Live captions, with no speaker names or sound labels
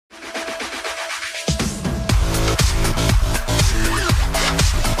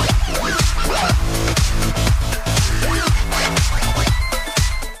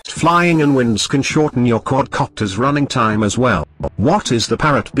flying and winds can shorten your quadcopter's running time as well. What is the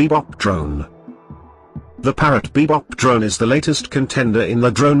Parrot Bebop Drone? The Parrot Bebop Drone is the latest contender in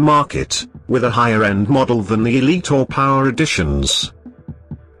the drone market, with a higher-end model than the Elite or Power editions.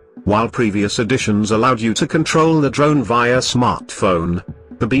 While previous editions allowed you to control the drone via smartphone,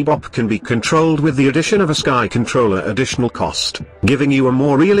 the Bebop can be controlled with the addition of a Sky Controller additional cost, giving you a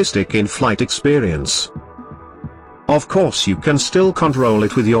more realistic in-flight experience. Of course you can still control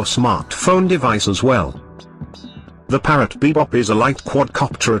it with your smartphone device as well. The Parrot Bebop is a light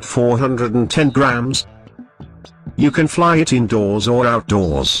quadcopter at 410 grams. You can fly it indoors or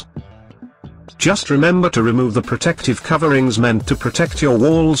outdoors. Just remember to remove the protective coverings meant to protect your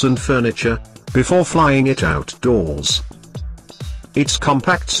walls and furniture, before flying it outdoors. Its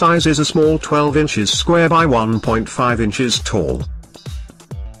compact size is a small 12 inches square by 1.5 inches tall.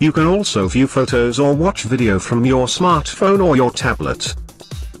 You can also view photos or watch video from your smartphone or your tablet.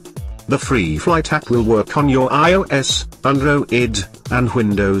 The FreeFlight app will work on your iOS, Android, and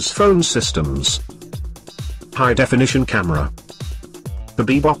Windows phone systems. High-definition camera. The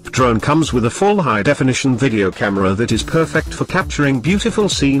Bebop drone comes with a full high-definition video camera that is perfect for capturing beautiful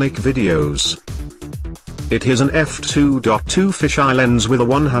scenic videos. It has an f2.2 fisheye lens with a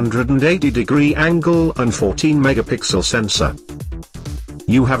 180-degree angle and 14-megapixel sensor.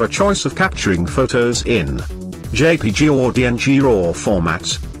 You have a choice of capturing photos in JPG or DNG RAW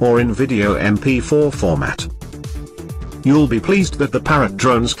format, or in video MP4 format. You'll be pleased that the Parrot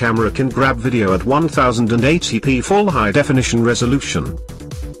drone's camera can grab video at 1080p full high-definition resolution.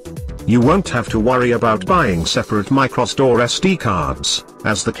 You won't have to worry about buying separate microSD or SD cards,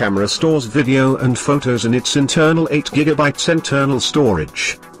 as the camera stores video and photos in its internal 8GB internal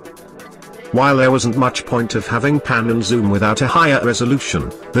storage. While there wasn't much point of having pan and zoom without a higher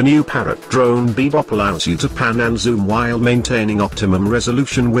resolution, the new Parrot Drone Bebop allows you to pan and zoom while maintaining optimum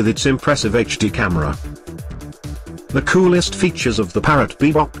resolution with its impressive HD camera. The coolest features of the Parrot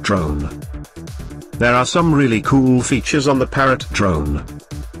Bebop Drone. There are some really cool features on the Parrot Drone.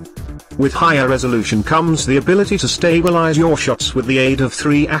 With higher resolution comes the ability to stabilize your shots with the aid of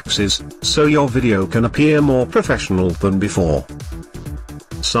 3 axes, so your video can appear more professional than before.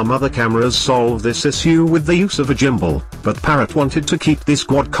 Some other cameras solve this issue with the use of a gimbal, but Parrot wanted to keep this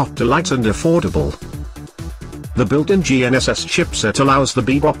quadcopter light and affordable. The built-in GNSS chipset allows the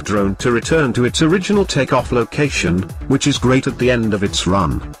Bebop drone to return to its original takeoff location, which is great at the end of its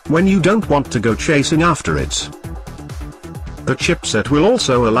run, when you don't want to go chasing after it. The chipset will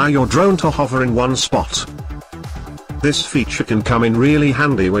also allow your drone to hover in one spot. This feature can come in really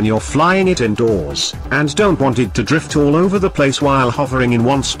handy when you're flying it indoors, and don't want it to drift all over the place while hovering in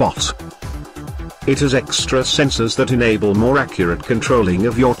one spot. It has extra sensors that enable more accurate controlling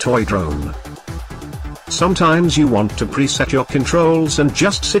of your toy drone. Sometimes you want to preset your controls and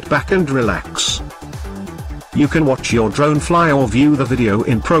just sit back and relax. You can watch your drone fly or view the video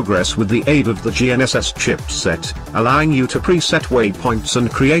in progress with the aid of the GNSS chipset, allowing you to preset waypoints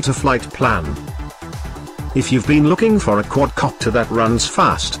and create a flight plan. If you've been looking for a quadcopter that runs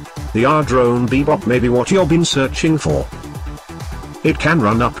fast, the Drone Bebop may be what you've been searching for. It can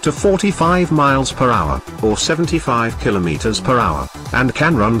run up to 45 miles per hour, or 75 kilometers per hour, and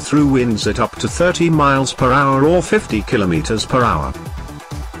can run through winds at up to 30 miles per hour or 50 kilometers per hour.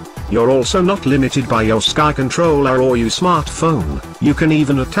 You're also not limited by your Sky Controller or your smartphone. You can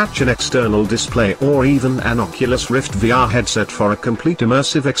even attach an external display or even an Oculus Rift VR headset for a complete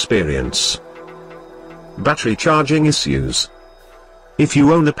immersive experience. Battery charging issues. If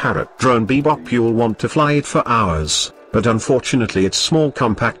you own a Parrot Drone Bebop, you'll want to fly it for hours, but unfortunately its small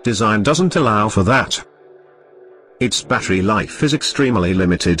compact design doesn't allow for that. Its battery life is extremely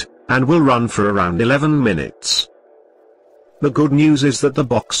limited, and will run for around 11 minutes. The good news is that the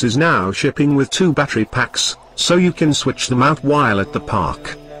box is now shipping with 2 battery packs, so you can switch them out while at the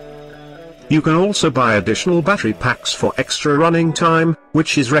park. You can also buy additional battery packs for extra running time,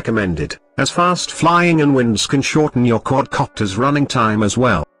 which is recommended, as fast flying and winds can shorten your quadcopter's running time as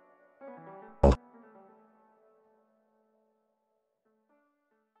well.